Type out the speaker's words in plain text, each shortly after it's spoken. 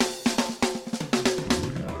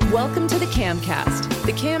Welcome to the CAMcast.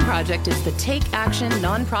 The CAM Project is the Take Action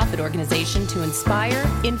nonprofit organization to inspire,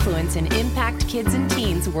 influence, and impact kids and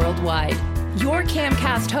teens worldwide. Your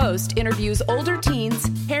CAMcast host interviews older teens,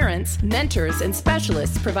 parents, mentors, and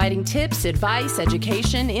specialists providing tips, advice,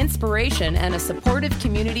 education, inspiration, and a supportive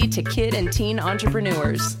community to kid and teen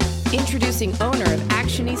entrepreneurs. Introducing owner of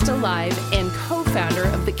Actionista Live and co-founder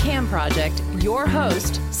of the CAM Project, your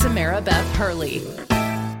host, Samara Beth Hurley.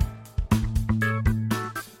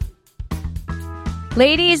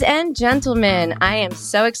 Ladies and gentlemen, I am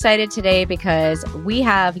so excited today because we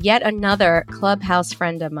have yet another Clubhouse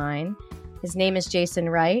friend of mine. His name is Jason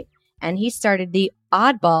Wright, and he started the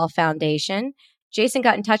Oddball Foundation. Jason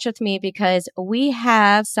got in touch with me because we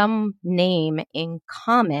have some name in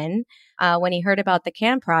common. When he heard about the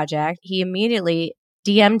CAM Project, he immediately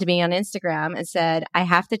DM'd me on Instagram and said, I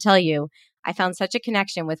have to tell you, I found such a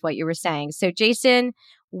connection with what you were saying. So Jason,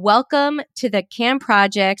 welcome to the CAM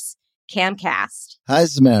Project's CAMcast. Hi,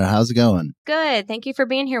 Samara. How's it going? Good. Thank you for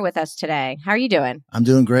being here with us today. How are you doing? I'm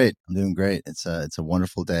doing great. It's a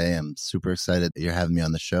wonderful day. I'm super excited that you're having me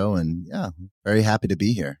on the show, and yeah, very happy to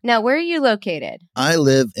be here. Now, where are you located? I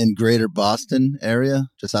live in Greater Boston area,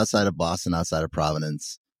 just outside of Boston, outside of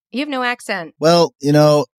Providence. You have no accent. Well,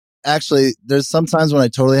 actually, there's sometimes when I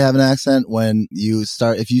totally have an accent when you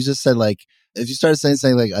start. If you just said if you started saying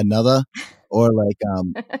something like another or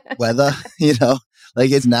weather,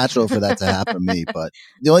 Like it's natural for that to happen to me. But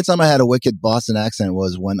the only time I had a wicked Boston accent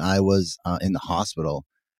was when I was in the hospital,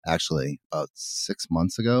 actually, about 6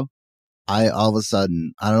 months ago. All of a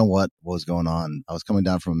sudden, I don't know what was going on. I was coming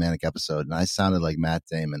down from a manic episode and I sounded like Matt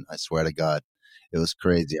Damon. I swear to God, it was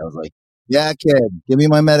crazy. I was like, yeah, kid, give me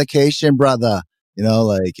my medication, brother.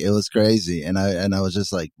 It was crazy. And I was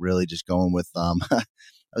just really just going with, I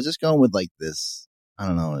was just going with this. I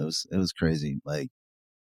don't know. It was crazy.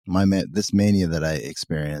 This mania that I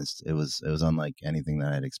experienced, it was unlike anything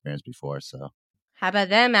that I'd experienced before. So, how about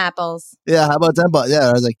them apples? Yeah, how about them? Yeah,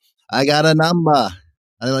 I was like, I got a number.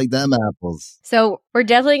 I like them apples. So we're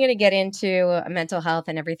definitely going to get into mental health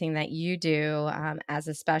and everything that you do as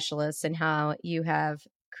a specialist and how you have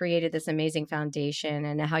created this amazing foundation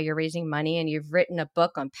and how you're raising money and you've written a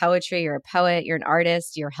book on poetry. You're a poet. You're an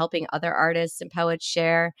artist. You're helping other artists and poets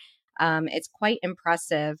share. It's quite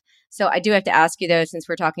impressive. So I do have to ask you though, since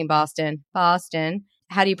we're talking Boston,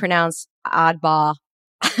 how do you pronounce oddball?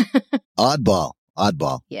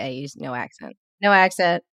 Oddball. Yeah, you use no accent.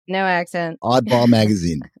 Oddball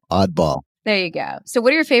magazine. Oddball. There you go. So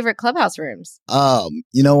what are your favorite Clubhouse rooms?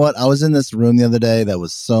 You know what? I was in this room the other day that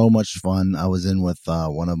was so much fun. I was in with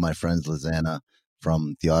one of my friends, Lizanna,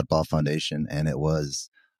 from the Oddball Foundation, and it was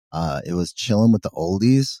chilling with the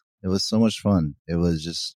oldies. It was so much fun. It was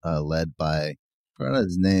just led by, I forgot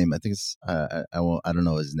his name. I think it's I don't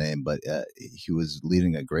know his name, but he was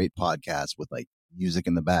leading a great podcast with music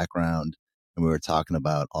in the background, and we were talking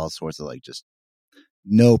about all sorts of just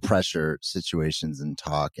no pressure situations and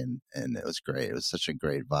talk, and it was great. It was such a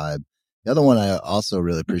great vibe. The other one I also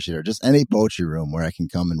really appreciate are just any poetry room where I can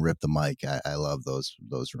come and rip the mic. I love those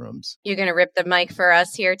rooms. You're going to rip the mic for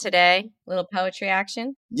us here today? Little poetry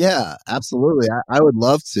action? Yeah, absolutely. I would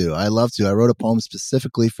love to. I wrote a poem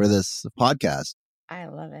specifically for this podcast. I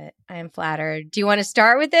love it. I am flattered. Do you want to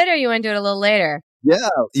start with it or you want to do it a little later? Yeah.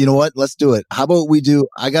 You know what? Let's do it. How about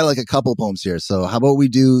I got a couple poems here. So how about we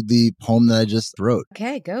do the poem that I just wrote?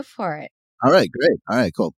 Okay, go for it. All right, great. All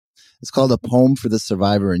right, cool. It's called A Poem for the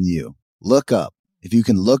Survivor in You. Look up. If you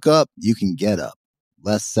can look up, you can get up.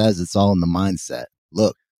 Les says it's all in the mindset.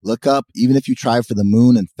 Look up. Even if you try for the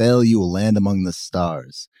moon and fail, you will land among the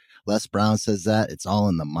stars. Les Brown says that it's all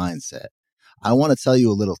in the mindset. I want to tell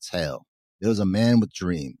you a little tale. There was a man with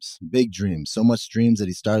dreams, big dreams, so much dreams that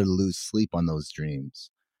he started to lose sleep on those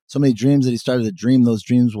dreams. So many dreams that he started to dream those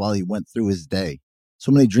dreams while he went through his day.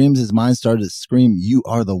 So many dreams his mind started to scream, you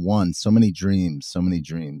are the one. So many dreams, so many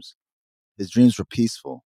dreams. His dreams were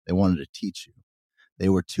peaceful. They wanted to teach you. They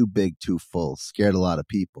were too big, too full, scared a lot of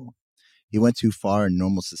people. He went too far in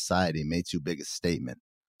normal society, made too big a statement.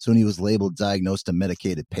 Soon he was labeled, diagnosed, a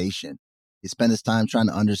medicated patient. He spent his time trying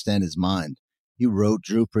to understand his mind. He wrote,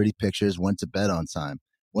 drew pretty pictures, went to bed on time,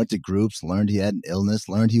 went to groups, learned he had an illness,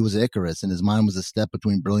 learned he was Icarus, and his mind was a step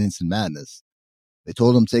between brilliance and madness. They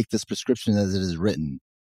told him, take this prescription as it is written.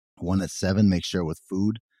 1 at 7, make sure with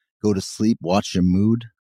food. Go to sleep, watch your mood.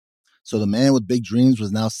 So the man with big dreams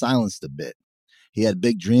was now silenced a bit. He had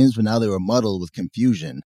big dreams, but now they were muddled with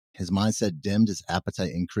confusion. His mindset dimmed, his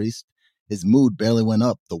appetite increased. His mood barely went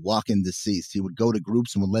up, the walk-in deceased. He would go to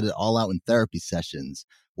groups and would let it all out in therapy sessions,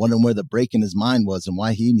 wondering where the break in his mind was and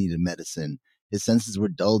why he needed medicine. His senses were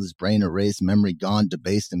dulled, his brain erased, memory gone,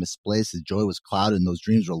 debased and misplaced. His joy was clouded, and those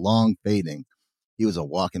dreams were long fading. He was a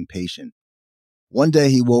walking patient. One day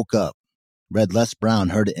he woke up, read Les Brown,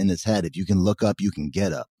 heard it in his head. If you can look up, you can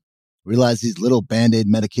get up. Realized these little Band-Aid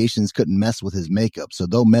medications couldn't mess with his makeup. So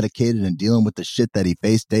though medicated and dealing with the shit that he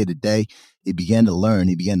faced day to day, he began to learn.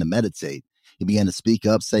 He began to meditate. He began to speak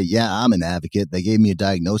up, say, yeah, I'm an advocate. They gave me a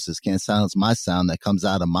diagnosis. Can't silence my sound that comes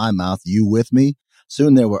out of my mouth. You with me?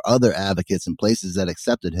 Soon there were other advocates and places that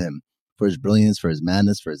accepted him for his brilliance, for his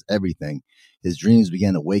madness, for his everything. His dreams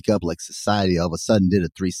began to wake up like society all of a sudden did a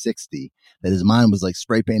 360, that his mind was like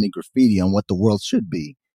spray painted graffiti on what the world should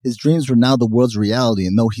be. His dreams were now the world's reality,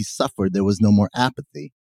 and though he suffered, there was no more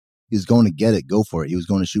apathy. He was going to get it, go for it. He was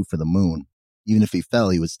going to shoot for the moon. Even if he fell,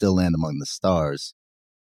 he would still land among the stars.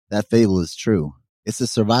 That fable is true. It's the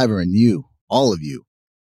survivor in you, all of you.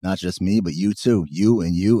 Not just me, but you too. You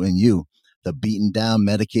and you and you. The beaten down,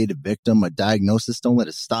 medicated victim, a diagnosis, don't let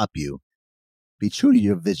it stop you. Be true to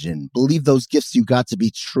your vision. Believe those gifts you got to be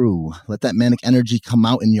true. Let that manic energy come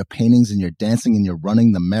out in your paintings, in your dancing, in your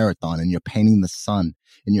running the marathon, in your painting the sun,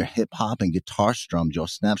 in your hip hop and guitar strums, your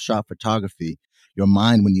snapshot photography, your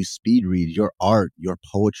mind when you speed read, your art, your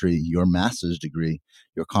poetry, your master's degree,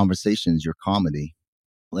 your conversations, your comedy.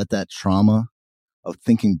 Let that trauma of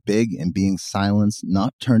thinking big and being silenced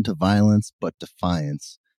not turn to violence, but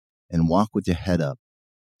defiance, and walk with your head up.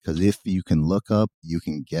 Because if you can look up, you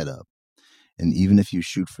can get up. And even if you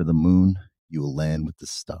shoot for the moon, you will land with the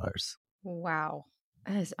stars. Wow.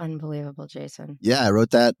 That is unbelievable, Jason. Yeah, I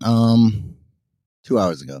wrote that 2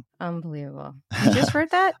 hours ago. Unbelievable. You just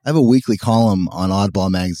wrote that? I have a weekly column on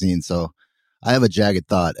Oddball Magazine, so I have a jagged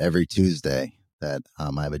thought every Tuesday that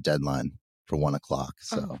I have a deadline for 1 o'clock.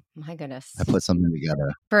 So oh, my goodness. I put something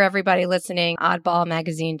together. For everybody listening,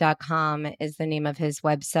 oddballmagazine.com is the name of his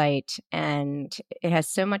website, and it has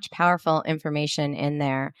so much powerful information in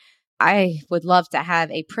there. I would love to have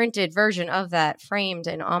a printed version of that framed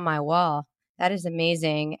and on my wall. That is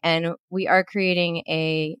amazing. And we are creating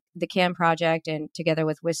the CAM project, and together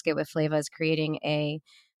with Whisk It with Flava is creating a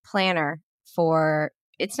planner for,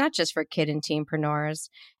 it's not just for kid and teenpreneurs.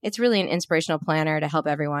 It's really an inspirational planner to help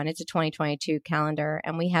everyone. It's a 2022 calendar,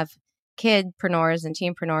 and we have kidpreneurs and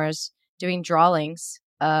teenpreneurs doing drawings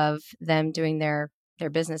of them doing their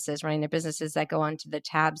businesses, running their businesses that go onto the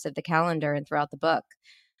tabs of the calendar and throughout the book.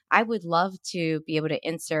 I would love to be able to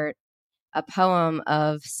insert a poem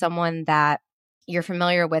of someone that you're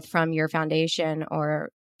familiar with from your foundation or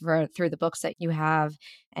through the books that you have,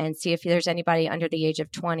 and see if there's anybody under the age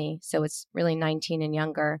of 20. So it's really 19 and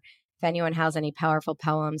younger. If anyone has any powerful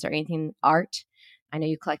poems or anything art, I know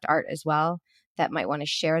you collect art as well, that might want to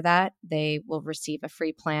share that, they will receive a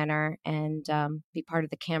free planner and be part of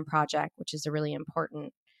the CAM project, which is a really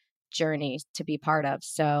important journey to be part of.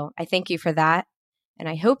 So I thank you for that. And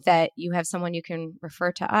I hope that you have someone you can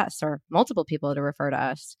refer to us, or multiple people to refer to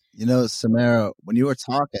us. You know, Samara, when you were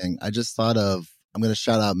talking, I just thought of, I'm going to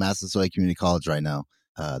shout out Massasoit Community College right now,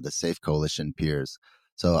 the Safe Coalition peers.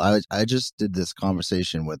 So I just did this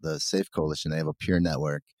conversation with the Safe Coalition. They have a peer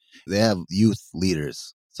network. They have youth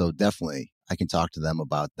leaders. So definitely I can talk to them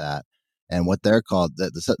about that. And what they're called,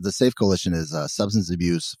 the Safe Coalition is Substance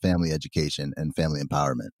Abuse, Family Education, and Family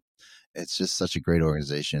Empowerment. It's just such a great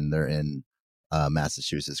organization. They're in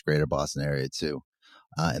Massachusetts, greater Boston area too.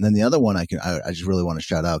 And then the other one I just really want to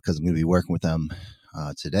shout out, because I'm going to be working with them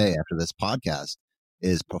today after this podcast,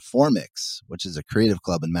 is Performix, which is a creative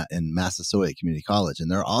club in Massasoit Community College. And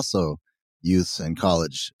they're also youths and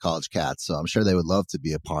college cats. So I'm sure they would love to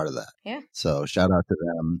be a part of that. Yeah. So shout out to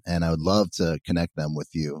them. And I would love to connect them with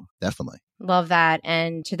you. Definitely. Love that.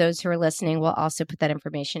 And to those who are listening, we'll also put that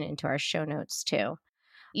information into our show notes too.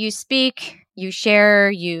 You speak, you share,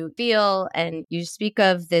 you feel, and you speak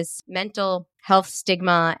of this mental health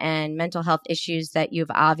stigma and mental health issues that you've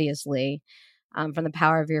obviously, from the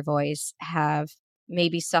power of your voice, have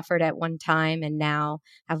maybe suffered at one time and now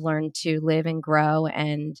have learned to live and grow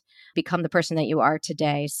and become the person that you are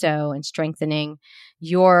today. So, and strengthening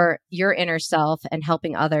your inner self and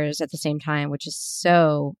helping others at the same time, which is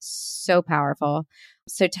so, so powerful.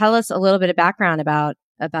 So tell us a little bit of background about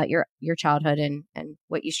your childhood and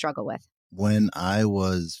what you struggle with. When I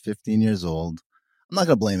was 15 years old, I'm not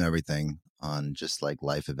going to blame everything on just like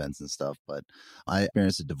life events and stuff, but I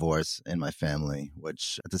experienced a divorce in my family,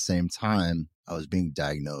 which at the same time I was being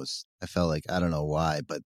diagnosed. I felt like, I don't know why,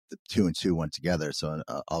 but the 2 and 2 went together. So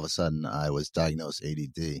all of a sudden I was diagnosed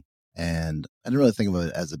ADD, and I didn't really think of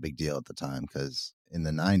it as a big deal at the time, because in the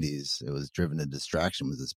 90s, it was Driven to Distraction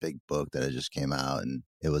was this big book that had just came out, and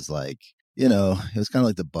it was like, it was kind of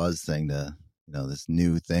like the buzz thing to, this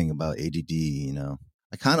new thing about ADD,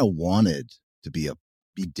 I kind of wanted to be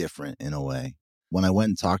different in a way. When I went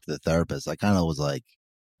and talked to the therapist, I kind of was like,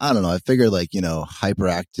 I don't know. I figured like,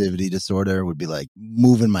 hyperactivity disorder would be like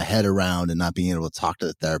moving my head around and not being able to talk to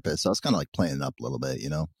the therapist. So I was kind of like playing it up a little bit,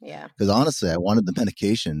 Yeah. because honestly, I wanted the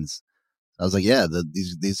medications. I was like, yeah,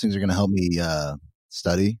 these things are going to help me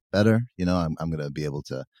study better. I'm going to be able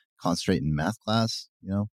to concentrate in math class,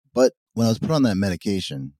 But when I was put on that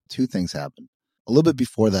medication, two things happened. A little bit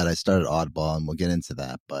before that, I started Oddball, and we'll get into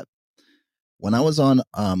that. But when I was on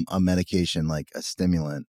a medication, like a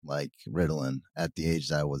stimulant, like Ritalin, at the age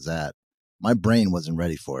that I was at, my brain wasn't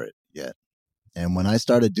ready for it yet. And when I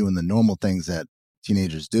started doing the normal things that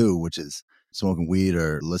teenagers do, which is smoking weed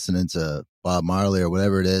or listening to Bob Marley or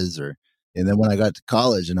whatever it is, and then when I got to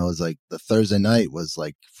college and I was like, the Thursday night was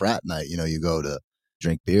like frat night, you go to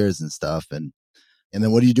drink beers and stuff. And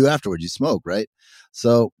then what do you do afterwards? You smoke, right?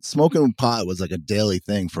 So smoking pot was like a daily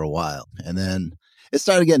thing for a while. And then it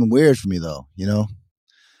started getting weird for me though,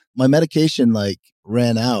 My medication like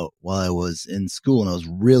ran out while I was in school, and I was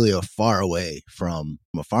really far away from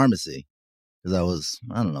a pharmacy because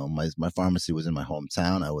I don't know, my pharmacy was in my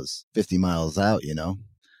hometown. I was 50 miles out,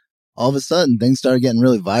 All of a sudden things started getting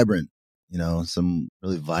really vibrant, some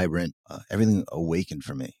really vibrant, everything awakened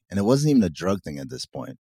for me. And it wasn't even a drug thing at this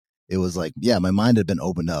point. It was like, yeah, my mind had been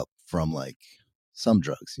opened up from like some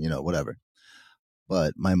drugs, whatever.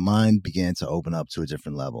 But my mind began to open up to a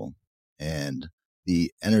different level, and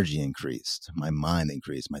the energy increased. My mind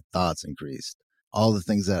increased. My thoughts increased. All the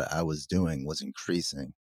things that I was doing was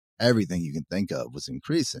increasing. Everything you can think of was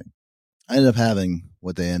increasing. I ended up having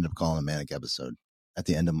what they ended up calling a manic episode at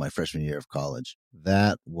the end of my freshman year of college.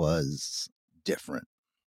 That was different.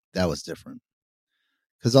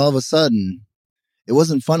 Because all of a sudden, it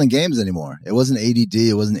wasn't fun and games anymore. It wasn't ADD.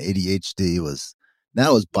 It wasn't ADHD.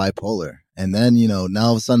 Now it was bipolar. And then, now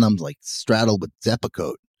all of a sudden I'm like straddled with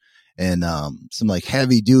Depakote and some like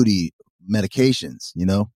heavy duty medications,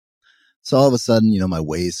 So all of a sudden, my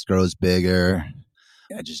waist grows bigger.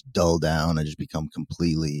 I just dull down. I just become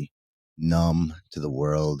completely numb to the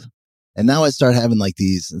world. And now I start having like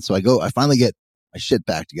these. And so I finally get my shit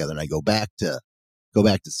back together and I go back to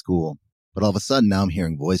school. But all of a sudden now I'm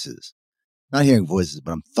hearing voices. Not hearing voices,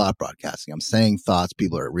 but I'm thought broadcasting. I'm saying thoughts.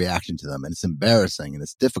 People are reacting to them, and it's embarrassing and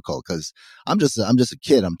it's difficult because I'm just a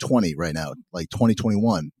kid. I'm 20 right now, like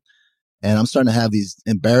 2021, and I'm starting to have these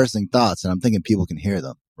embarrassing thoughts, and I'm thinking people can hear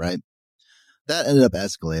them. Right? That ended up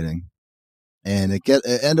escalating, and it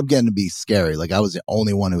ended up getting to be scary. Like I was the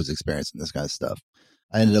only one who was experiencing this kind of stuff.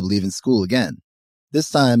 I ended up leaving school again. This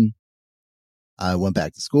time, I went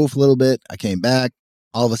back to school for a little bit. I came back.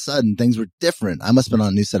 All of a sudden, things were different. I must have been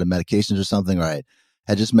on a new set of medications or something, or I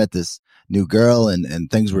had just met this new girl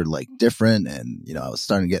and things were like different. And, I was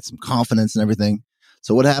starting to get some confidence and everything.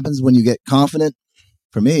 So what happens when you get confident?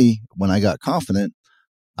 For me, when I got confident,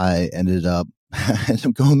 I ended up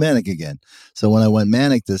going manic again. So when I went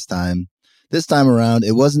manic this time around,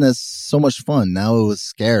 it wasn't so much fun. Now it was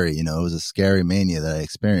scary. It was a scary mania that I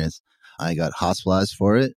experienced. I got hospitalized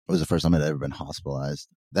for it. It was the first time I'd ever been hospitalized.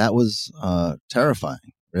 That was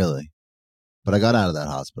terrifying, really. But I got out of that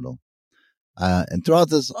hospital. And throughout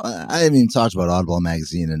this, I haven't even talked about Oddball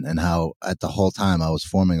magazine and how at the whole time I was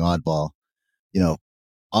forming Oddball.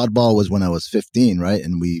 Oddball was when I was 15, right?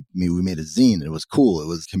 And we made a zine. It was cool. It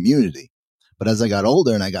was community. But as I got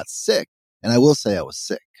older and I got sick, and I will say I was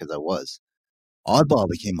sick because I was, Oddball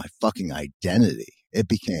became my fucking identity. It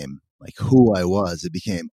became like who I was. It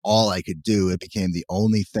became all I could do. It became the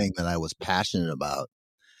only thing that I was passionate about.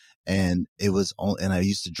 And and I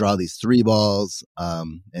used to draw these 3 balls,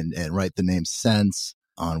 and write the name Sense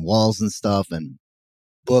on walls and stuff, and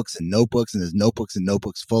books and notebooks, and there's notebooks and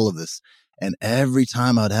notebooks full of this. And every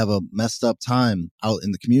time I'd have a messed up time out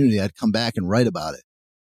in the community, I'd come back and write about it,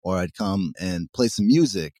 or I'd come and play some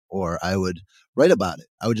music, or I would write about it.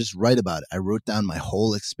 I would just write about it. I wrote down my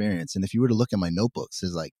whole experience. And if you were to look at my notebooks,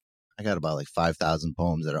 I got about like 5,000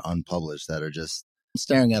 poems that are unpublished that are just, I'm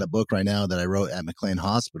staring at a book right now that I wrote at McLean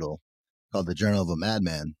Hospital called The Journal of a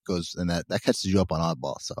Madman. And that catches you up on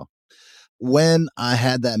Oddball. So when I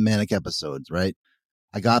had that manic episode, right,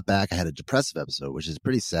 I got back, I had a depressive episode, which is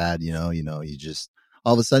pretty sad. You just,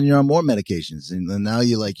 all of a sudden you're on more medications. And then now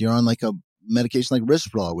you're on like a medication like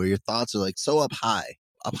Risperdal, where your thoughts are like so up high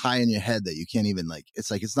in your head that you can't even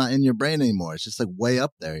it's not in your brain anymore. It's just like way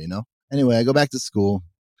up there, Anyway, I go back to school.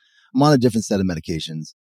 I'm on a different set of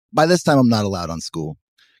medications. By this time, I'm not allowed on school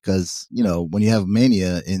because, when you have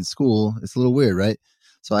mania in school, it's a little weird, right?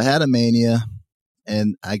 So I had a mania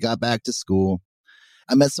and I got back to school.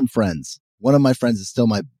 I met some friends. One of my friends is still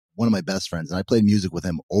one of my best friends. And I played music with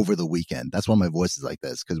him over the weekend. That's why my voice is like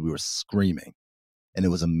this, because we were screaming. And it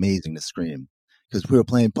was amazing to scream because we were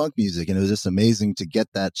playing punk music and it was just amazing to get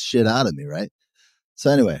that shit out of me, right? So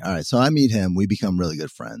anyway, all right. So I meet him. We become really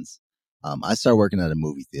good friends. I start working at a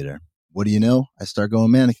movie theater. What do you know? I start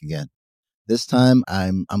going manic again. This time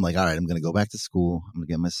I'm like, all right, I'm going to go back to school. I'm going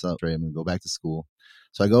to get myself straight. I'm going to go back to school.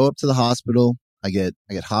 So I go up to the hospital. I get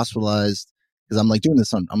hospitalized because I'm like doing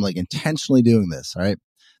this I'm like intentionally doing this. All right.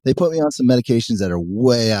 They put me on some medications that are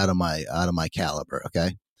way out of my caliber.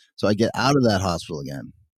 Okay. So I get out of that hospital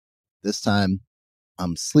again. This time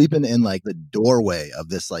I'm sleeping in like the doorway of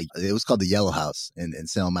this, like it was called the Yellow House in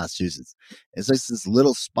Salem, Massachusetts. It's like this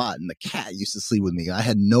little spot and the cat used to sleep with me. I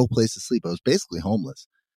had no place to sleep. I was basically homeless.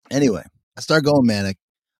 Anyway, I start going manic.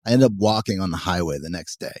 I end up walking on the highway the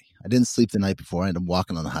next day. I didn't sleep the night before. I ended up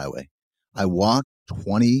walking on the highway. I walked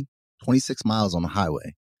 26 miles on the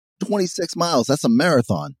highway. 26 miles. That's a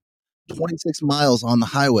marathon. 26 miles on the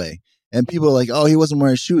highway. And people are like, oh, he wasn't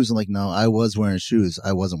wearing shoes. I'm like, no, I was wearing shoes.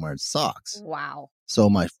 I wasn't wearing socks. Wow. So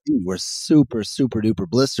my feet were super, super duper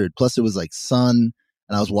blistered. Plus it was like sun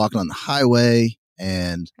and I was walking on the highway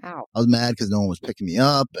and Ow. I was mad because no one was picking me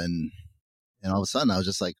up. And all of a sudden I was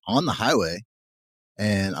just like on the highway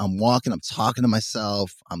and I'm walking, I'm talking to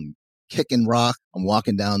myself. I'm kicking rock. I'm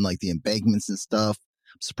walking down like the embankments and stuff.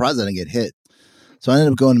 I'm surprised I didn't get hit. So I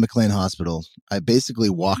ended up going to McLean Hospital. I basically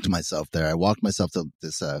walked myself there. I walked myself to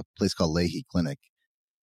this place called Leahy Clinic.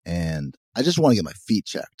 And I just want to get my feet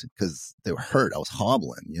checked because they were hurt. I was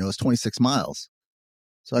hobbling. You know, it was 26 miles.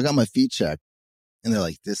 So I got my feet checked. And they're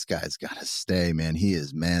like, this guy's got to stay, man. He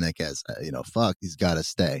is manic as, fuck, he's got to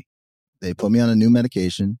stay. They put me on a new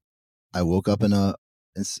medication. I woke up in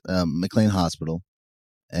McLean Hospital.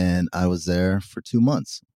 And I was there for 2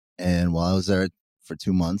 months. And while I was there for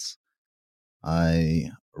 2 months,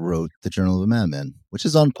 I wrote the Journal of a Madman, which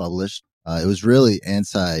is unpublished. It was really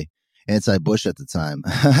anti-Bush at the time.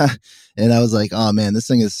 And I was like, oh man, this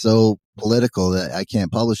thing is so political that I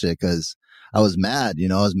can't publish it because I was mad.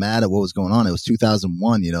 I was mad at what was going on. It was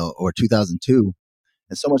 2001, or 2002.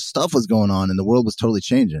 And so much stuff was going on and the world was totally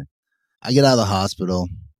changing. I get out of the hospital.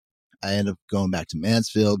 I end up going back to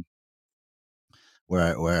Mansfield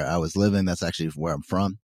where I was living. That's actually where I'm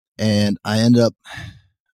from. And I end up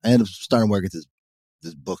starting work at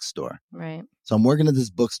this bookstore. Right. So I'm working at this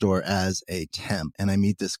bookstore as a temp and I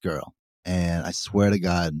meet this girl and I swear to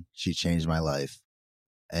God, she changed my life.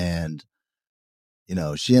 And,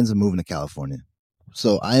 she ends up moving to California.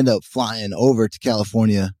 So I end up flying over to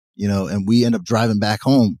California, and we end up driving back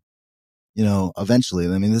home, eventually.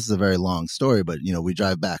 I mean, this is a very long story, but, we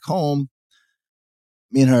drive back home.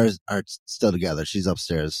 Me and her are still together. She's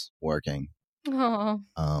upstairs working. Oh,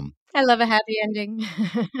 I love a happy ending.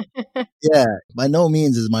 Yeah, by no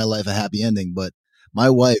means is my life a happy ending, but my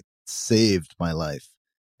wife saved my life.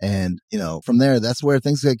 And, from there, that's where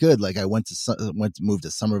things get good. Like I moved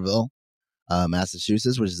to Somerville,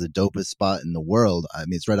 Massachusetts, which is the dopest spot in the world. I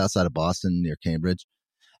mean, it's right outside of Boston near Cambridge.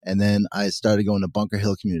 And then I started going to Bunker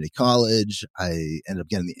Hill Community College. I ended up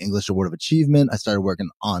getting the English Award of Achievement. I started working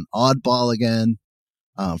on Oddball again.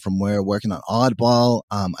 From working on Oddball,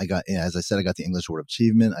 I got, as I said, I got the English Award of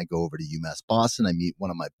Achievement. I go over to UMass Boston. I meet one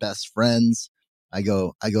of my best friends. I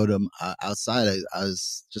go to him outside. I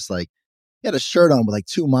was just like, he had a shirt on with like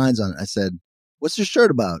two minds on it. I said, what's your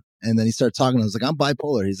shirt about? And then he started talking. I was like, I'm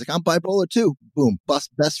bipolar. He's like, I'm bipolar too. Boom,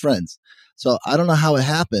 best friends. So I don't know how it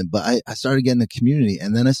happened, but I started getting a community,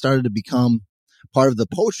 and then I started to become part of the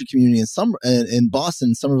poetry community in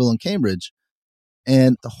Boston, Somerville, and Cambridge.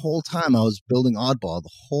 And the whole time I was building Oddball, the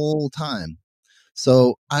whole time.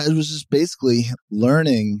 So I was just basically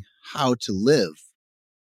learning how to live.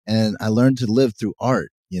 And I learned to live through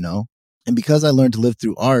art, And because I learned to live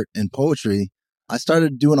through art and poetry, I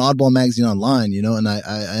started doing Oddball magazine online, and I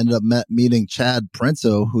ended up meeting Chad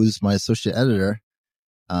Prenso, who's my associate editor.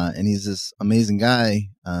 And he's this amazing guy.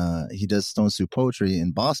 He does Stone Soup Poetry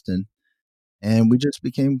in Boston. And we just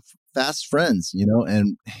became fast friends,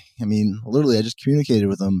 and I mean, literally, I just communicated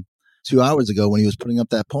with him 2 hours ago when he was putting up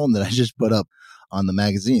that poem that I just put up on the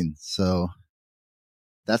magazine. So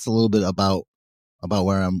that's a little bit about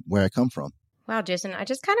where I come from. Wow, Jason, I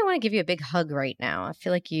just kind of want to give you a big hug right now. I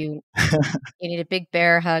feel like you need a big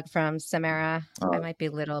bear hug from Samara. I might be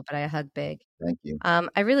little, but I hug big. Thank you.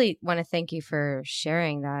 I really want to thank you for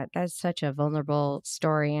sharing that. That's such a vulnerable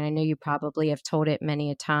story. And I know you probably have told it many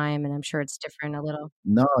a time, and I'm sure it's different a little.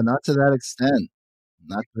 No, not to that extent.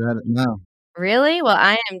 Not to that. No. Really? Well,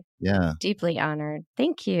 I am deeply honored.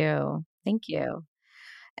 Thank you. Thank you.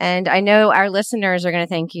 And I know our listeners are going to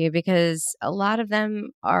thank you because a lot of them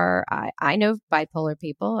are, I know bipolar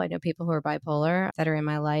people. I know people who are bipolar that are in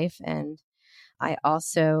my life. And I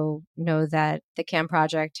also know that the CAM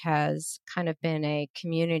project has kind of been a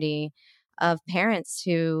community of parents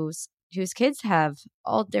whose kids have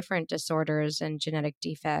all different disorders and genetic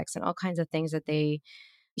defects and all kinds of things that they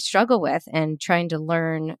struggle with, and trying to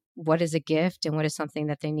learn what is a gift and what is something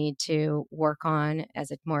that they need to work on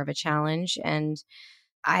as more of a challenge. And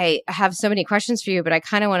I have so many questions for you, but I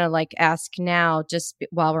kind of want to ask now, just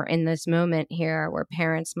while we're in this moment here where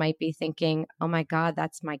parents might be thinking, oh my God,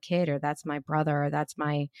 that's my kid, or that's my brother, or that's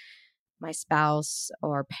my spouse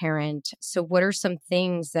or parent. So what are some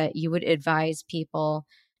things that you would advise people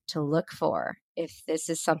to look for if this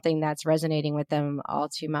is something that's resonating with them all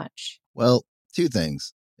too much? Well, two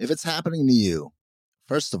things. If it's happening to you,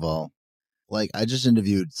 first of all, I just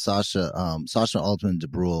interviewed Sasha Altman de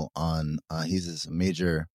Bruyne on, he's this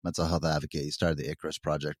major mental health advocate. He started the Icarus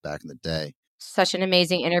Project back in the day. Such an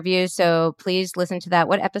amazing interview. So please listen to that.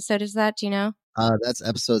 What episode is that? Do you know? That's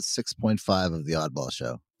episode 6.5 of The Oddball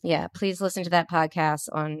Show. Yeah, please listen to that podcast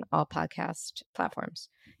on all podcast platforms.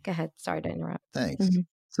 Go ahead. Sorry to interrupt. Thanks. Mm-hmm.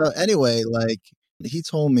 So anyway, he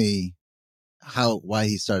told me why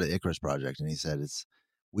he started the Icarus Project, and he said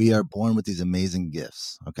we are born with these amazing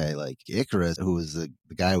gifts. Okay, like Icarus, who was the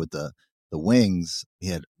guy with the wings, he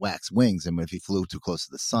had wax wings, and if he flew too close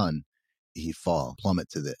to the sun, he'd plummet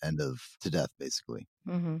to death, basically.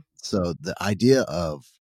 Mm-hmm. So the idea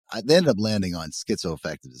they ended up landing on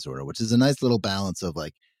schizoaffective disorder, which is a nice little balance of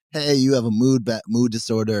hey, you have a mood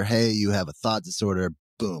disorder. Hey, you have a thought disorder.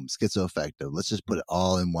 Boom, schizoaffective. Let's just put it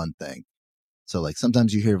all in one thing. So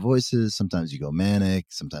sometimes you hear voices, sometimes you go manic,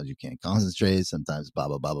 sometimes you can't concentrate, sometimes blah,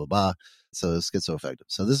 blah, blah, blah, blah. So it's schizoaffective.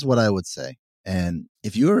 So this is what I would say. And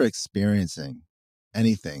if you're experiencing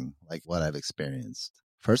anything like what I've experienced,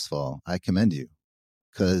 first of all, I commend you,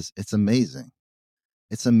 because it's amazing.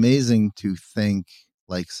 It's amazing to think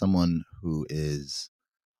like someone who is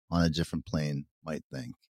on a different plane might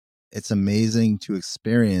think. It's amazing to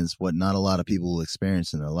experience what not a lot of people will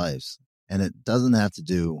experience in their lives. And it doesn't have to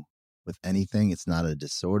do with anything. It's not a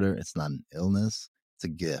disorder. It's not an illness. It's a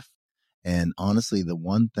gift. And honestly, the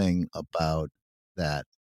one thing about that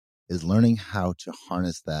is learning how to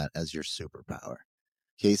harness that as your superpower.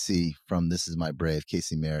 Casey from This Is My Brave,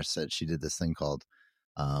 Casey Mayer, said she did this thing called,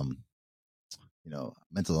 mental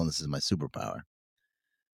illness is my superpower.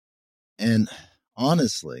 And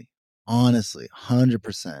honestly,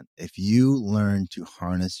 100%, if you learn to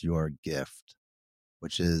harness your gift,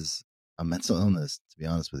 which is a mental illness, to be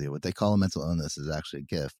honest with you, what they call a mental illness is actually a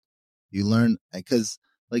gift. You learn, because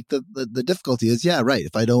the difficulty is, yeah, right.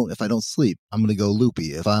 If I don't sleep, I'm going to go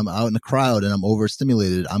loopy. If I'm out in a crowd and I'm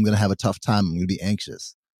overstimulated, I'm going to have a tough time. I'm going to be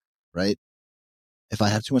anxious, right? If I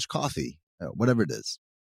have too much coffee, whatever it is.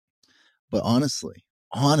 But honestly,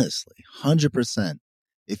 100%,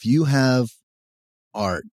 if you have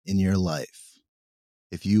art in your life,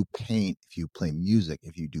 if you paint, if you play music,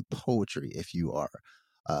 if you do poetry, if you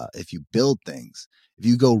build things, if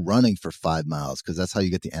you go running for 5 miles, because that's how you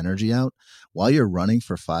get the energy out. While you're running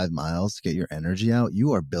for 5 miles to get your energy out,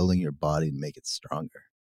 you are building your body to make it stronger,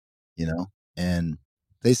 and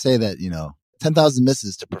they say that, 10,000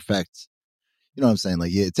 misses to perfect, you know what I'm saying?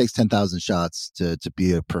 It takes 10,000 shots to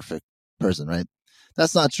be a perfect person, right?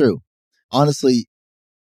 That's not true. Honestly,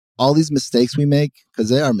 all these mistakes we make, because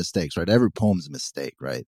they are mistakes, right? Every poem's a mistake,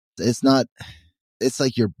 right? It's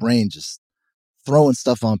like your brain just throwing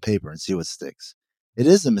stuff on paper and see what sticks. It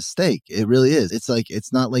is a mistake. It really is. It's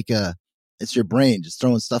your brain just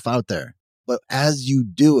throwing stuff out there. But as you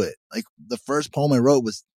do it, the first poem I wrote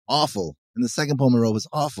was awful, and the second poem I wrote was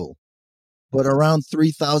awful. But around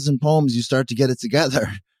 3,000 poems, you start to get it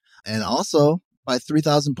together. And also, by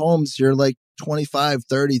 3,000 poems, you're 25,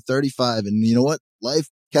 30, 35. And you know what? Life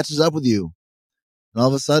catches up with you. And all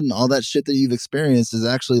of a sudden, all that shit that you've experienced is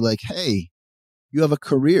actually hey, you have a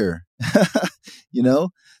career.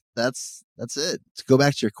 That's it. To go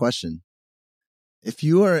back to your question,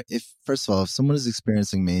 first of all, if someone is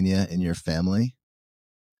experiencing mania in your family,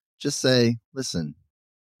 just say, listen,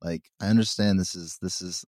 I understand this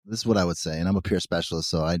is what I would say. And I'm a peer specialist,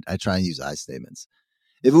 so I try and use I statements.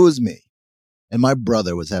 If it was me and my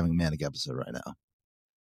brother was having a manic episode right now,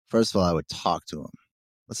 first of all, I would talk to him.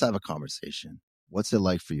 Let's have a conversation. What's it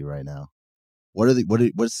like for you right now?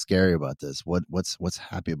 What's scary about this? What's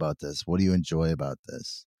happy about this? What do you enjoy about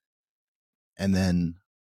this? And then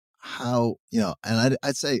how, and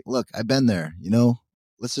I'd say, look, I've been there,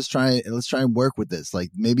 let's try and work with this.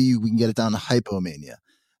 Maybe we can get it down to hypomania.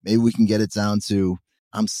 Maybe we can get it down to,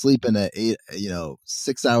 I'm sleeping at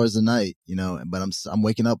 6 hours a night, but I'm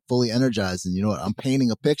waking up fully energized, and I'm painting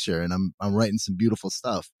a picture and I'm writing some beautiful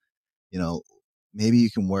stuff. Maybe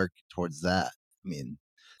you can work towards that. I mean,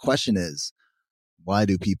 question is, why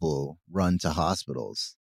do people run to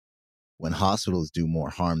hospitals when hospitals do more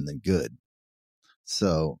harm than good?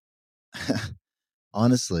 So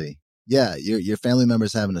honestly, yeah, your family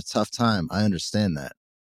member's having a tough time. I understand that.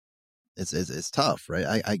 It's tough,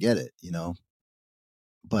 right? I get it,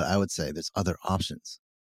 but I would say there's other options.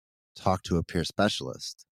 Talk to a peer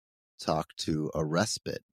specialist, talk to a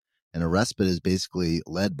respite. And a respite is basically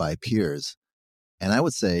led by peers. And I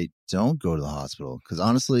would say don't go to the hospital because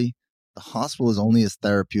honestly, the hospital is only as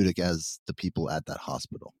therapeutic as the people at that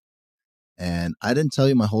hospital. And I didn't tell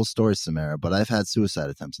you my whole story, Samara, but I've had suicide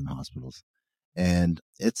attempts in hospitals. And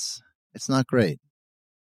it's not great.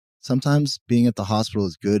 Sometimes being at the hospital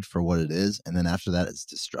is good for what it is, and then after that, it's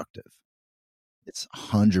destructive. It's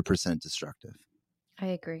 100% destructive. I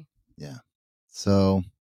agree. Yeah. So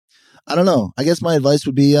I don't know. I guess my advice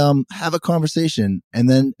would be have a conversation and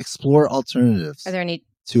then explore alternatives Are there any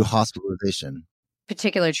to hospitalization.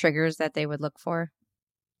 particular triggers that they would look for?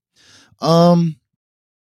 And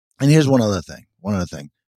here's one other thing.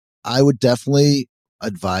 I would definitely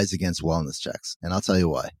advise against wellness checks, and I'll tell you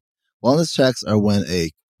why. Wellness checks are when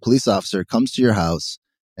a police officer comes to your house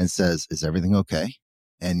and says, "Is everything okay?"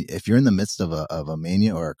 And if you're in the midst of a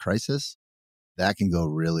mania or a crisis, that can go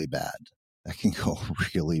really bad. That can go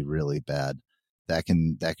really, really bad. That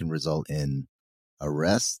can result in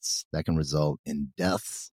arrests. That can result in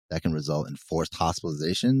deaths. That can result in forced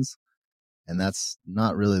hospitalizations. And that's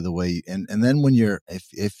not really the way. And then when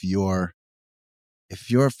if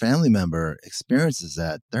your family member experiences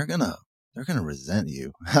that, they're gonna resent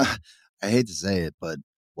you. I hate to say it, but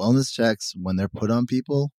wellness checks, when they're put on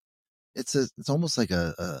people, it's almost like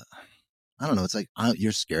a I don't know. It's like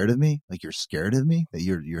you're scared of me. Like you're scared of me that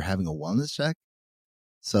you're having a wellness check.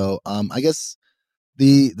 So I guess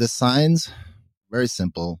the signs, very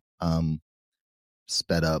simple.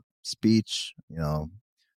 Sped up speech.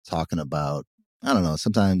 Talking about, I don't know.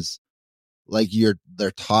 Sometimes like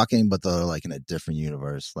they're talking, but they're like in a different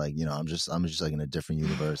universe. Like I'm just like in a different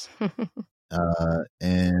universe.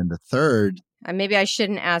 And the third. Maybe I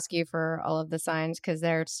shouldn't ask you for all of the signs because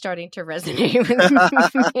they're starting to resonate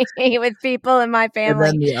with me, with people in my family.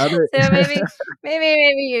 And then the other, so maybe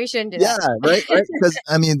you shouldn't do that. Yeah, right. Because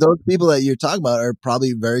those people that you're talking about are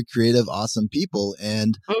probably very creative, awesome people.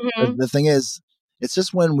 And the thing is, it's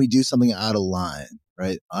just when we do something out of line,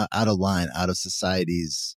 right? Out of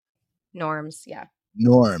society's norms. Yeah.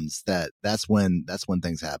 Norms. That's when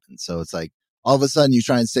things happen. So it's like all of a sudden you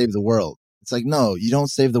try and save the world. It's like, no, you don't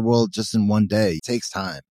save the world just in one day. It takes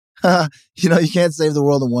time. You can't save the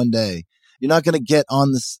world in one day. You're not going to get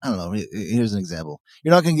on this. I don't know. Here's an example.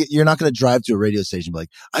 You're not going to drive to a radio station and be like,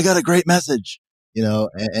 I got a great message,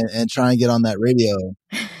 and try and get on that radio.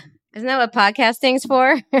 Isn't that what podcasting's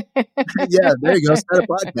for? Yeah, there you go. Start a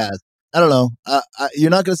podcast. I don't know. You're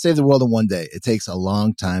not going to save the world in one day. It takes a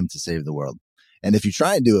long time to save the world. And if you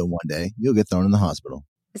try and do it in one day, you'll get thrown in the hospital.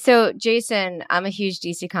 So, Jason, I'm a huge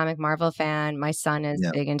DC Comic Marvel fan. My son is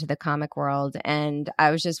big into the comic world. And I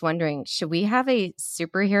was just wondering, should we have a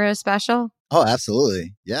superhero special? Oh,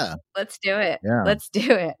 absolutely. Yeah. Let's do it. Yeah. Let's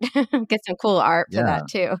do it. Get some cool art for that,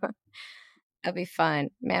 too. That'd be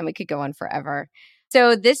fun. Man, we could go on forever.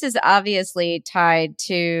 So this is obviously tied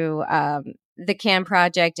to the CAM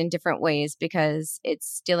project in different ways because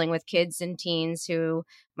it's dealing with kids and teens who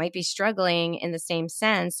might be struggling in the same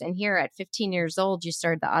sense. And here at 15 years old, you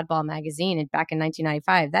started the Oddball magazine back in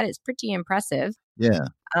 1995. That is pretty impressive. Yeah.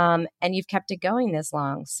 And you've kept it going this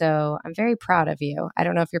long. So I'm very proud of you. I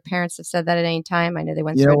don't know if your parents have said that at any time. I know they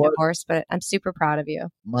went through a divorce, but I'm super proud of you.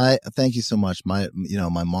 Thank you so much. My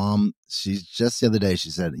mom, she's just the other day,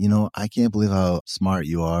 she said, I can't believe how smart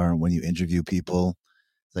you are when you interview people.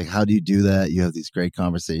 It's like, how do you do that? You have these great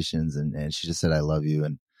conversations. And she just said, I love you.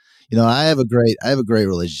 And, I have a great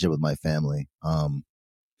relationship with my family.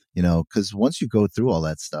 Because once you go through all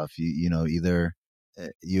that stuff, either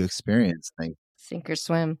you experience things. Sink or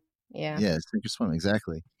swim. Yeah. Yeah, sink or swim.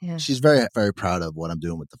 Exactly. Yeah. She's very, very proud of what I'm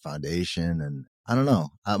doing with the foundation. And I don't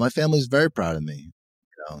know, my family's very proud of me.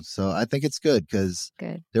 So I think it's good because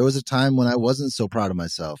there was a time when I wasn't so proud of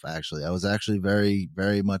myself, actually. I was actually very,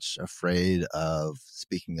 very much afraid of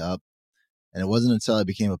speaking up. And it wasn't until I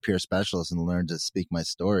became a peer specialist and learned to speak my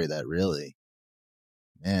story that really,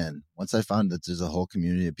 man, once I found that there's a whole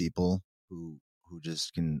community of people who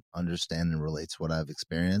just can understand and relate to what I've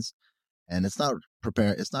experienced. And it's not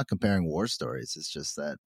comparing war stories. It's just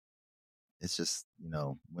that,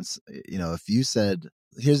 once, if you said,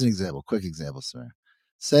 here's an example, quick example, sir.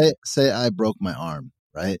 Say I broke my arm,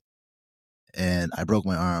 right? And I broke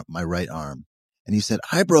my right arm. And you said,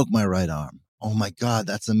 I broke my right arm. Oh my God,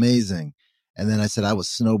 that's amazing. And then I said, I was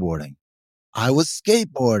snowboarding. I was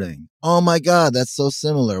skateboarding. Oh my God, that's so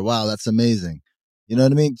similar. Wow, that's amazing. You know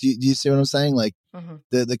what I mean? Do you see what I'm saying? Like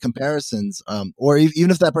the comparisons, or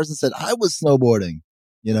even if that person said, I was snowboarding,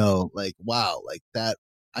 like, wow, like that,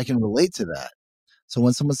 I can relate to that. So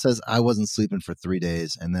when someone says I wasn't sleeping for 3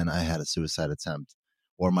 days and then I had a suicide attempt,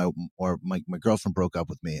 or my girlfriend broke up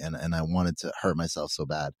with me and I wanted to hurt myself so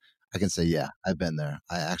bad, I can say, yeah, I've been there.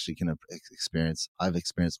 I actually can I've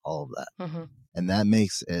experienced all of that. And that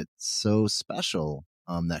makes it so special,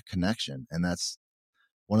 that connection. And that's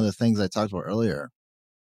one of the things I talked about earlier,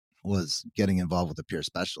 was getting involved with a peer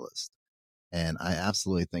specialist. And I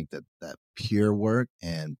absolutely think that peer work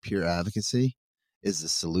and peer advocacy is the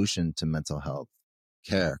solution to mental health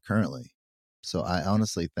care currently. So I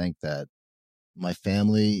honestly think that my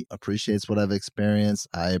family appreciates what I've experienced.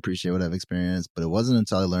 I appreciate what I've experienced, but it wasn't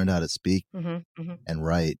until I learned how to speak and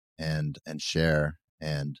write and share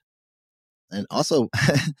and also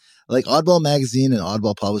like Oddball Magazine and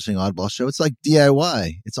Oddball Publishing, Oddball Show. It's like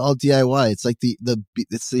DIY. It's all DIY. It's like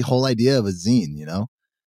it's the whole idea of a zine,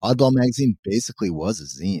 Oddball Magazine basically was a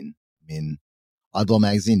zine. I mean, Oddball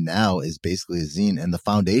Magazine now is basically a zine, and the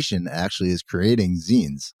foundation actually is creating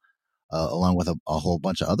zines along with a whole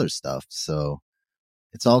bunch of other stuff. So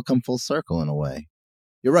it's all come full circle in a way.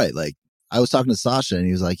 You're right. Like, I was talking to Sasha and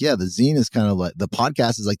he was like, yeah, the zine is kind of like, the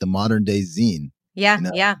podcast is like the modern day zine. Yeah,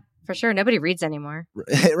 yeah, for sure. Nobody reads anymore.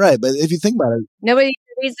 Right. But if you think about it, nobody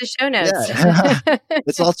reads the show notes. Yeah.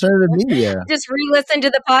 It's alternative media. Just re-listen to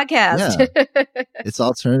the podcast. Yeah. It's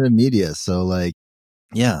alternative media. So like,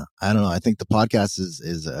 yeah, I don't know. I think the podcast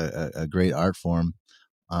is a great art form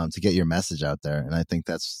to get your message out there. And I think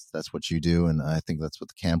that's what you do. And I think that's what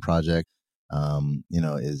the CAM project,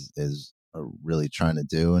 is really trying to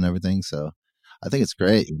do and everything. So I think it's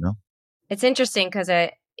great, It's interesting because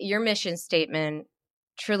your mission statement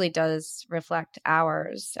truly does reflect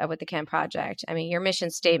ours with the CAM project. I mean, your mission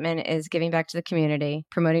statement is giving back to the community,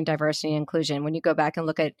 promoting diversity and inclusion. When you go back and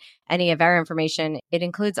look at any of our information, it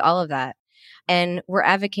includes all of that. And we're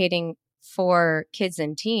advocating for kids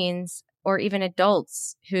and teens or even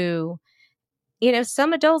adults who,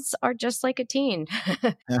 some adults are just like a teen.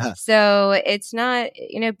 So it's not,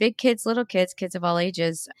 big kids, little kids, kids of all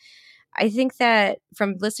ages. I think that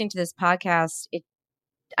from listening to this podcast,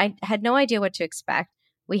 I had no idea what to expect.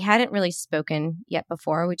 We hadn't really spoken yet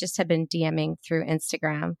before. We just had been DMing through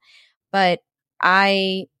Instagram. But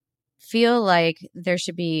I feel like there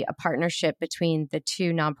should be a partnership between the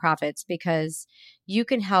two nonprofits because you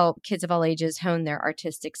can help kids of all ages hone their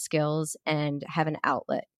artistic skills and have an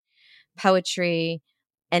outlet. Poetry,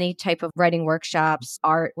 any type of writing workshops,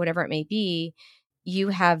 art, whatever it may be, you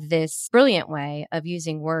have this brilliant way of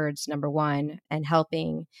using words, number one, and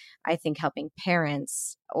helping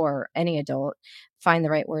parents or any adult find the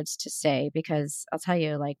right words to say. Because I'll tell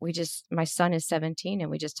you, like, my son is 17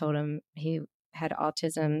 and we just told him he had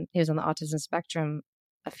autism. He was on the autism spectrum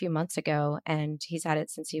a few months ago and he's had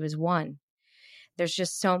it since he was 1. There's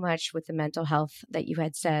just so much with the mental health that you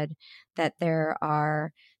had said that there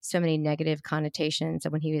are so many negative connotations.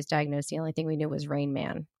 And when he was diagnosed, the only thing we knew was Rain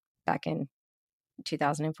Man back in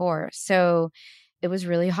 2004. So it was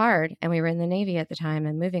really hard. And we were in the Navy at the time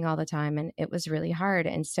and moving all the time. And it was really hard.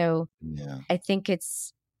 And so I think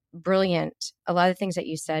it's brilliant. A lot of things that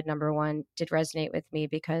you said, number one, did resonate with me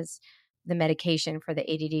because the medication for the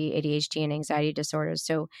ADD, ADHD, and anxiety disorders.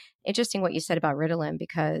 So interesting what you said about Ritalin,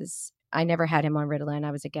 because I never had him on Ritalin.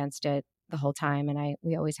 I was against it the whole time. And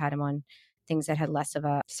we always had him on things that had less of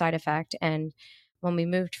a side effect. And when we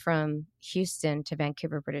moved from Houston to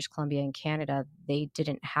Vancouver, British Columbia in Canada, they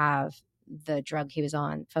didn't have the drug he was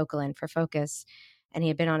on, Focalin, for focus. And he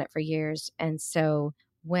had been on it for years. And so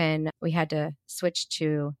when we had to switch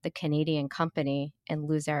to the Canadian company and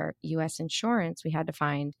lose our US insurance, we had to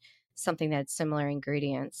find something that had similar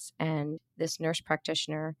ingredients. And this nurse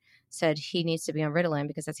practitioner said he needs to be on Ritalin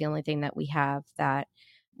because that's the only thing that we have that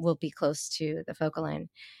will be close to the Focalin.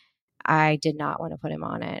 I did not want to put him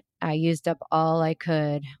on it. I used up all I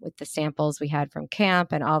could with the samples we had from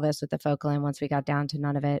camp and all this with the Focalin once we got down to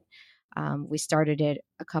none of it. We started it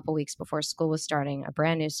a couple weeks before school was starting, a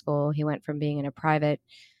brand new school. He went from being in a private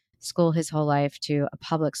school his whole life to a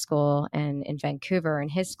public school. And in Vancouver, in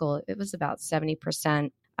his school, it was about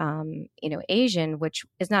 70% Asian, which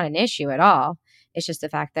is not an issue at all. It's just the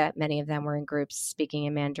fact that many of them were in groups speaking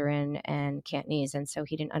in Mandarin and Cantonese. And so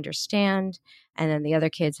he didn't understand. And then the other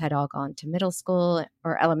kids had all gone to middle school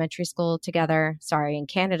or elementary school together. Sorry, in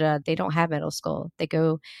Canada, they don't have middle school. They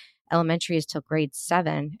go elementary is till grade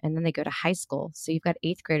 7, and then they go to high school. So you've got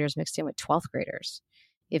 8th graders mixed in with 12th graders.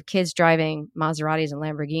 You have kids driving Maseratis and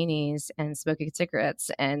Lamborghinis and smoking cigarettes.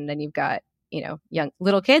 And then you've got, young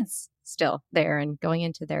little kids still there and going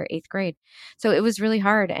into their 8th grade. So it was really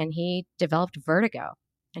hard. And he developed vertigo,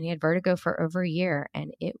 and he had vertigo for over a year,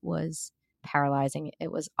 and it was paralyzing.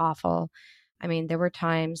 It was awful. I mean, there were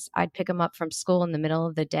times I'd pick him up from school in the middle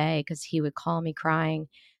of the day because he would call me crying.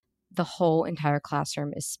 The whole entire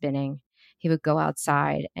classroom is spinning. He would go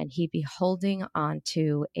outside and he'd be holding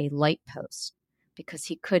onto a light post because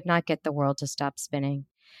he could not get the world to stop spinning.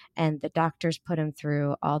 And the doctors put him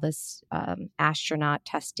through all this astronaut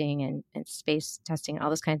testing and space testing, all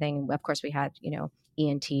this kind of thing. And of course, we had,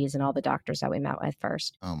 ENTs and all the doctors that we met with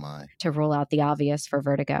first. Oh my. To rule out the obvious for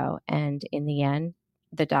vertigo. And in the end,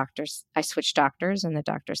 I switched doctors, and the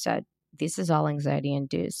doctor said, this is all anxiety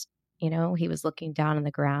induced. He was looking down on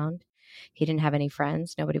the ground. He didn't have any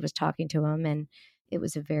friends. Nobody was talking to him. And it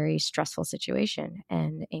was a very stressful situation.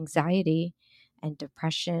 And anxiety and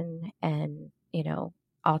depression and,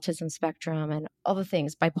 autism spectrum and all the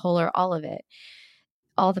things, bipolar, all of it,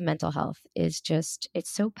 all the mental health is just,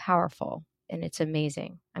 it's so powerful and it's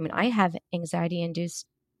amazing. I mean, I have anxiety-induced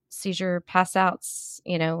seizure pass outs,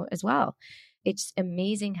 as well. It's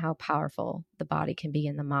amazing how powerful the body can be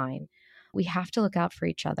in the mind. We have to look out for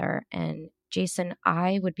each other. And Jason,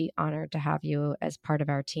 I would be honored to have you as part of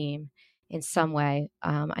our team in some way.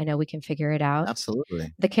 I know we can figure it out.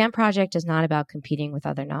 Absolutely. The CAM Project is not about competing with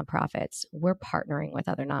other nonprofits. We're partnering with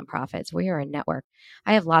other nonprofits. We are a network.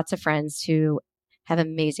 I have lots of friends who have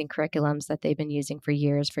amazing curriculums that they've been using for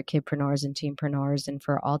years for kidpreneurs and teenpreneurs and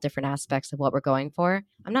for all different aspects of what we're going for.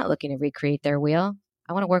 I'm not looking to recreate their wheel.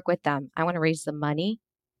 I want to work with them. I want to raise the money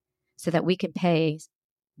so that we can pay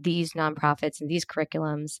these nonprofits and these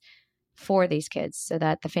curriculums for these kids so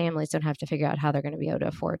that the families don't have to figure out how they're going to be able to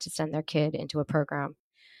afford to send their kid into a program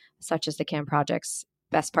such as the CAM Project's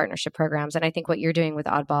best partnership programs. And I think what you're doing with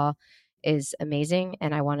Oddball is amazing.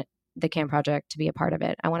 And I want the CAM Project to be a part of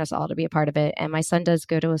it. I want us all to be a part of it. And my son does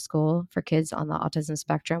go to a school for kids on the autism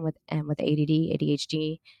spectrum with ADD,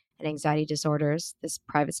 ADHD, and anxiety disorders, this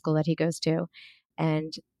private school that he goes to.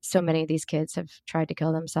 And so many of these kids have tried to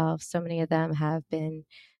kill themselves. So many of them have been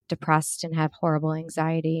depressed and have horrible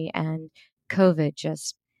anxiety, and COVID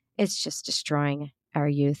it's just destroying our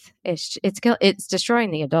youth. It's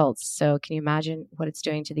destroying the adults. So can you imagine what it's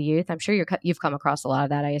doing to the youth? I'm sure you've come across a lot of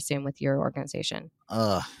that, I assume, with your organization.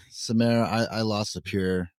 Samara, I lost a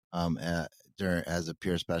peer as a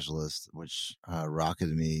peer specialist, which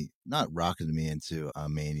rocketed me into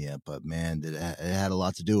mania, but man, it had a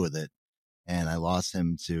lot to do with it. And I lost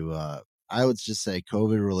him to, I would just say,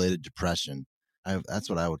 COVID-related depression. That's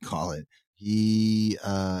what I would call it. He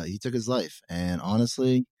took his life, and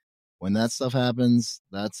honestly, when that stuff happens,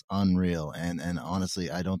 that's unreal. And honestly,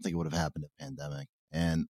 I don't think it would have happened in a pandemic.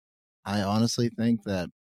 And I honestly think that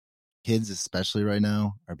kids, especially right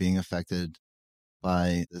now, are being affected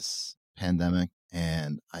by this pandemic.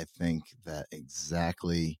 And I think that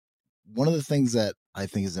exactly one of the things that I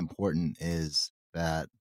think is important is that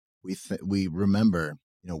we remember,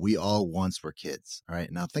 we all once were kids. All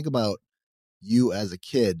right. Now think about you as a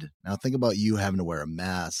kid. Now think about you having to wear a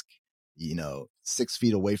mask, 6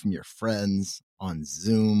 feet away from your friends on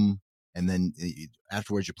Zoom. And then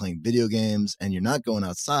afterwards you're playing video games and you're not going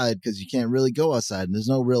outside because you can't really go outside and there's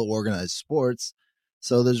no real organized sports.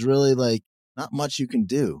 So there's really not much you can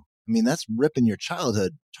do. I mean, that's ripping your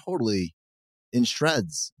childhood totally in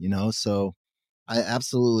shreds, So I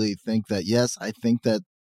absolutely think that, yes, I think that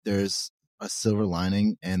there's a silver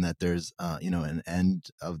lining and that there's, an end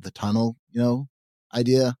of the tunnel,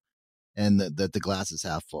 idea, and that the glass is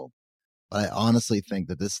half full. But I honestly think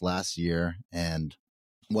that this last year and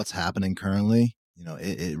what's happening currently,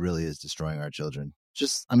 it really is destroying our children.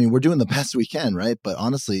 We're doing the best we can, right? But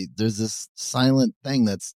honestly, there's this silent thing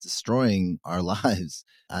that's destroying our lives.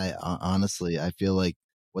 I feel like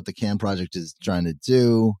what the CAM Project is trying to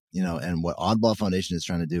do, and what Oddball Foundation is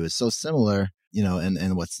trying to do is so similar,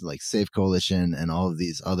 and what's like Safe Coalition and all of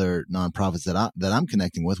these other nonprofits that I'm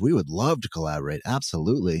connecting with. We would love to collaborate.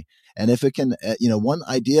 Absolutely. And if it can, one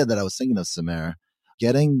idea that I was thinking of, Samara,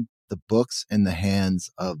 getting the books in the hands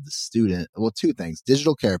of the student. Well, two things.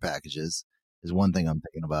 Digital care packages is one thing I'm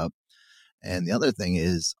thinking about. And the other thing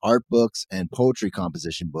is art books and poetry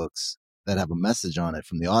composition books that have a message on it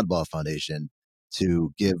from the Oddball Foundation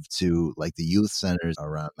to give to the youth centers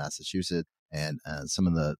around Massachusetts and some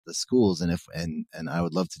of the schools. And I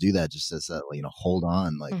would love to do that just as a, hold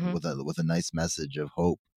on, with a nice message of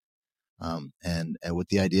hope. And with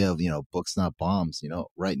the idea of, books, not bombs,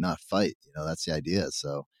 write, not fight, that's the idea.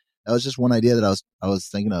 So that was just one idea that I was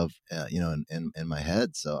thinking of, in my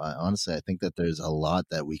head. So honestly, I think that there's a lot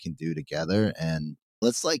that we can do together, and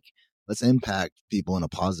let's impact people in a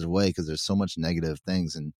positive way, because there's so much negative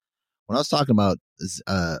things. And when I was talking about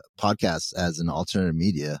podcasts as an alternative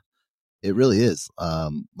media, it really is.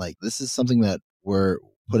 Like this is something that we're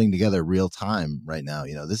putting together real time right now.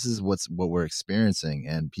 This is what we're experiencing,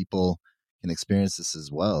 and people can experience this as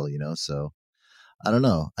well. So I don't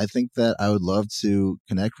know. I think that I would love to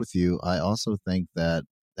connect with you. I also think that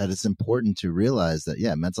it's important to realize that,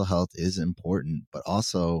 yeah, mental health is important, but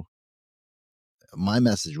also my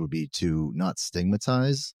message would be to not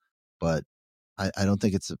stigmatize, but I don't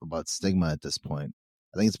think it's about stigma at this point.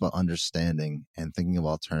 I think it's about understanding and thinking of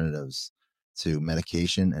alternatives to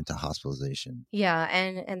medication and to hospitalization. Yeah,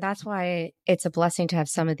 and that's why it's a blessing to have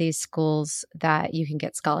some of these schools that you can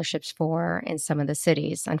get scholarships for in some of the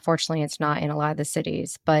cities. Unfortunately, it's not in a lot of the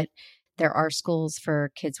cities, but there are schools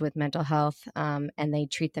for kids with mental health, and they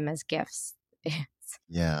treat them as gifts. It's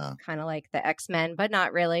Yeah. kind of like the X-Men, but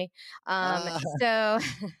not really. So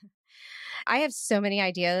I have so many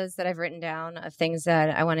ideas that I've written down of things that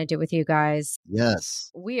I want to do with you guys. Yes.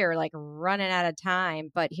 We are like running out of time,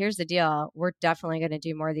 but here's the deal. We're definitely going to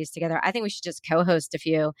do more of these together. I think we should just co-host a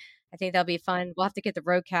few. I think that'll be fun. We'll have to get the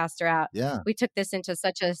roadcaster out. Yeah. We took this into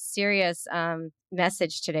such a serious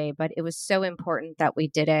message today, but it was so important that we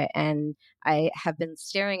did it. And I have been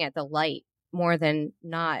staring at the light more than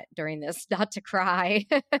not during this, not to cry.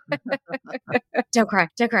 Don't cry.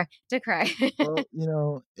 Don't cry. Don't cry.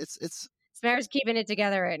 Well, it's Samara's keeping it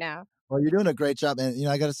together right now. Well, you're doing a great job, and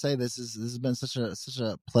I got to say this has been such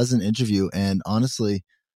a pleasant interview, and honestly,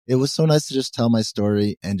 it was so nice to just tell my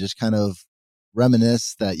story and just kind of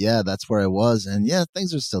reminisce that that's where I was, and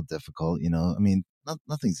things are still difficult. I mean,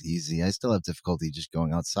 nothing's easy. I still have difficulty just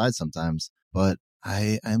going outside sometimes, but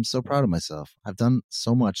I am so proud of myself. I've done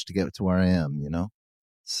so much to get to where I am.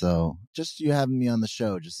 So just you having me on the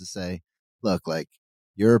show just to say, look, like,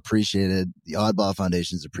 you're appreciated. The Oddball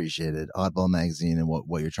Foundation is appreciated. Oddball Magazine and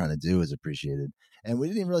what you're trying to do is appreciated. And we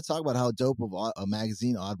didn't even really talk about how dope of a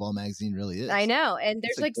magazine Oddball Magazine really is. I know. And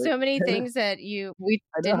there's like so many things that we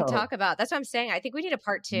didn't talk about. That's what I'm saying. I think we need a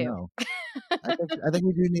part 2. No. I think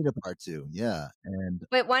we do need a part 2. Yeah.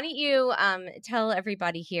 But why don't you tell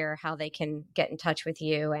everybody here how they can get in touch with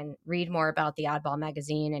you and read more about the Oddball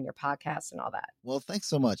Magazine and your podcast and all that? Well, thanks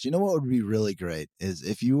so much. You know what would be really great is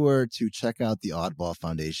if you were to check out the Oddball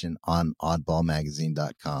Foundation on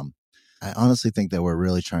oddballmagazine.com. I honestly think that we're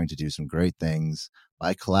really trying to do some great things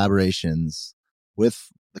by collaborations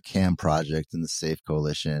with the CAM Project and the SAFE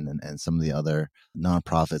Coalition and some of the other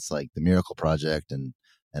nonprofits like the Miracle Project and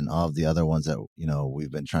all of the other ones that,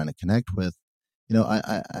 we've been trying to connect with.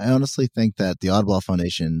 I honestly think that the Oddball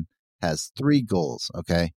Foundation has 3 goals,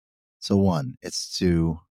 okay? So 1, it's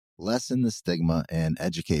to lessen the stigma and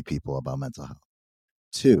educate people about mental health.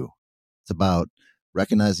 2, it's about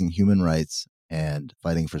recognizing human rights and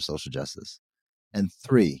fighting for social justice. And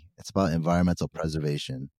 3, it's about environmental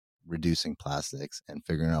preservation, reducing plastics, and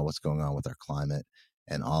figuring out what's going on with our climate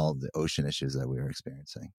and all of the ocean issues that we are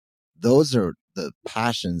experiencing. Those are the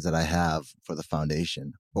passions that I have for the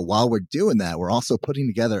foundation. But while we're doing that, we're also putting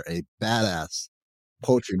together a badass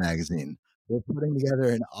poetry magazine. We're putting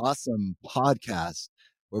together an awesome podcast.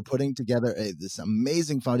 We're putting together this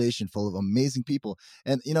amazing foundation full of amazing people.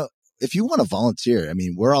 And, if you want to volunteer, I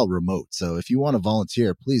mean, we're all remote. So if you want to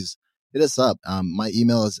volunteer, please hit us up. My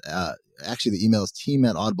email is actually the email is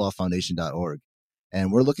team@oddballfoundation.org.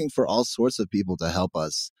 And we're looking for all sorts of people to help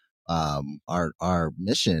us our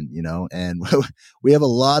mission, and we have a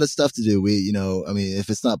lot of stuff to do. If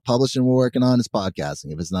it's not publishing, we're working on, it's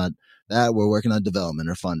podcasting. If it's not that, we're working on development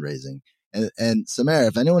or fundraising. And Samara,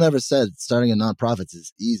 if anyone ever said starting a nonprofit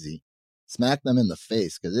is easy, smack them in the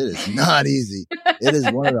face, because it is not easy. It is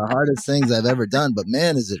one of the hardest things I've ever done, but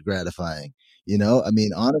man, is it gratifying.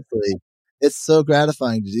 Honestly, it's so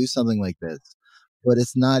gratifying to do something like this, but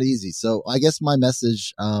it's not easy. So I guess my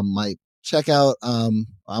message, check out, I'm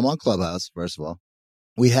on Clubhouse, first of all.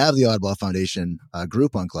 We have the Oddball Foundation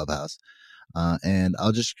group on Clubhouse. And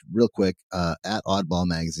I'll just real quick, at Oddball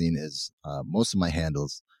Magazine is most of my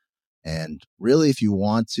handles. And really, if you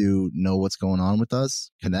want to know what's going on with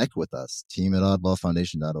us, connect with us,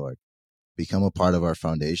 team@oddballfoundation.org. Become a part of our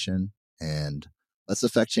foundation, and let's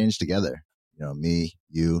affect change together. Me,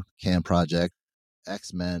 you, CAM Project,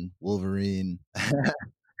 X-Men, Wolverine,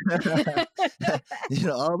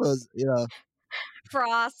 all those,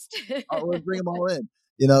 Frost. we'll bring them all in.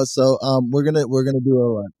 So we're gonna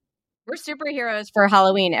do We're superheroes for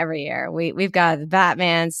Halloween every year. We've got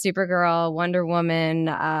Batman, Supergirl, Wonder Woman.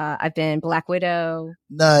 I've been Black Widow,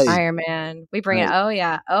 Nice. Iron Man. We bring Nice. it. Oh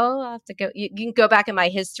yeah. Oh, I'll have to go. You can go back in my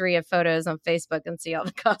history of photos on Facebook and see all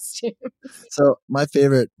the costumes. So my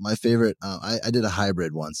favorite. I did a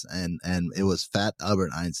hybrid once, and it was Fat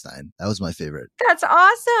Albert Einstein. That was my favorite. That's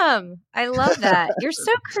awesome. I love that. You're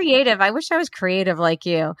so creative. I wish I was creative like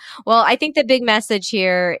you. Well, I think the big message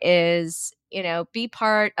here is, be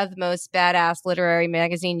part of the most badass literary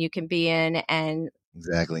magazine you can be in, and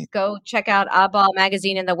exactly. Go check out Oddball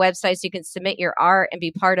Magazine and the website so you can submit your art and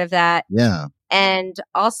be part of that. Yeah. And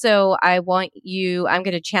also, I'm going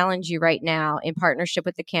to challenge you right now in partnership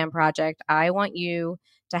with the CAM Project. I want you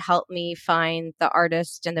to help me find the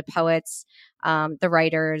artists and the poets, the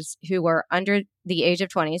writers who are under the age of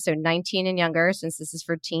 20, so 19 and younger, since this is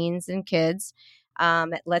for teens and kids.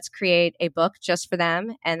 Let's create a book just for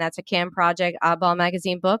them. And that's a CAM Project Oddball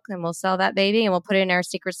Magazine book. And we'll sell that baby and we'll put it in our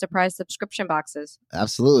secret surprise subscription boxes.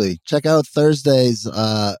 Absolutely. Check out Thursdays.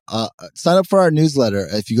 Sign up for our newsletter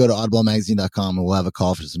if you go to oddballmagazine.com, and we'll have a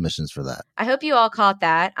call for submissions for that. I hope you all caught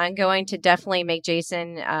that. I'm going to definitely make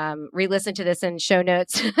Jason re-listen to this in show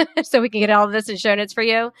notes so we can get all of this in show notes for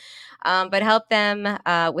you. But help them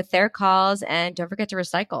with their calls, and don't forget to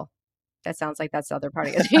recycle. That sounds like that's the other part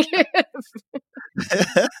of it.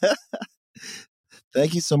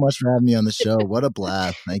 Thank you so much for having me on the show. What a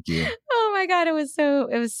blast. Thank you. Oh my God. It was so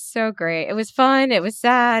great. It was fun. It was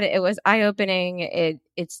sad. It was eye-opening.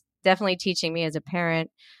 It's definitely teaching me as a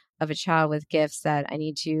parent of a child with gifts that I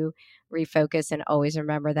need to refocus and always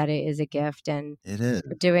remember that it is a gift, and it is.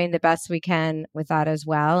 We're doing the best we can with that as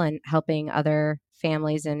well, and helping other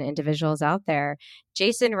families and individuals out there.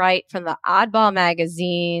 Jason Wright from the Oddball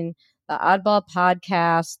Magazine, the Oddball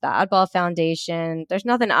Podcast, the Oddball Foundation. There's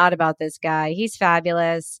nothing odd about this guy. He's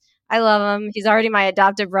fabulous. I love him. He's already my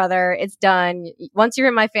adopted brother. It's done. Once you're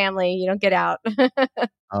in my family, you don't get out.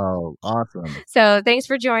 Oh, awesome. So thanks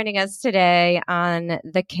for joining us today on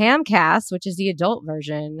the CamCast, which is the adult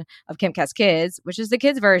version of CamCast Kids, which is the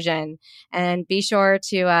kids version. And be sure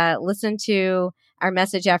to listen to our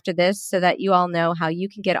message after this so that you all know how you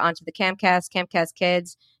can get onto the CamCast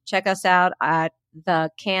Kids. Check us out at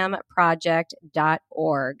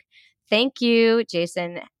thecamproject.org. Thank you,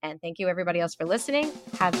 Jason, and thank you everybody else for listening.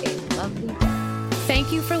 Have a lovely day.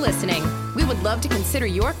 Thank you for listening. We would love to consider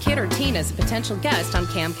your kid or teen as a potential guest on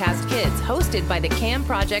CamCast Kids, hosted by the CAM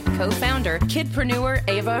Project co-founder, kidpreneur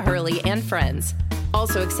Ava Hurley and friends.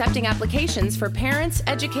 Also accepting applications for parents,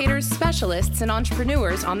 educators, specialists, and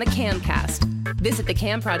entrepreneurs on the CamCast. Visit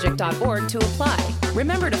thecamproject.org to apply.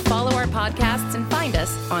 Remember to follow our podcasts and find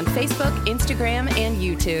us on Facebook, Instagram, and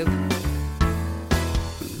YouTube.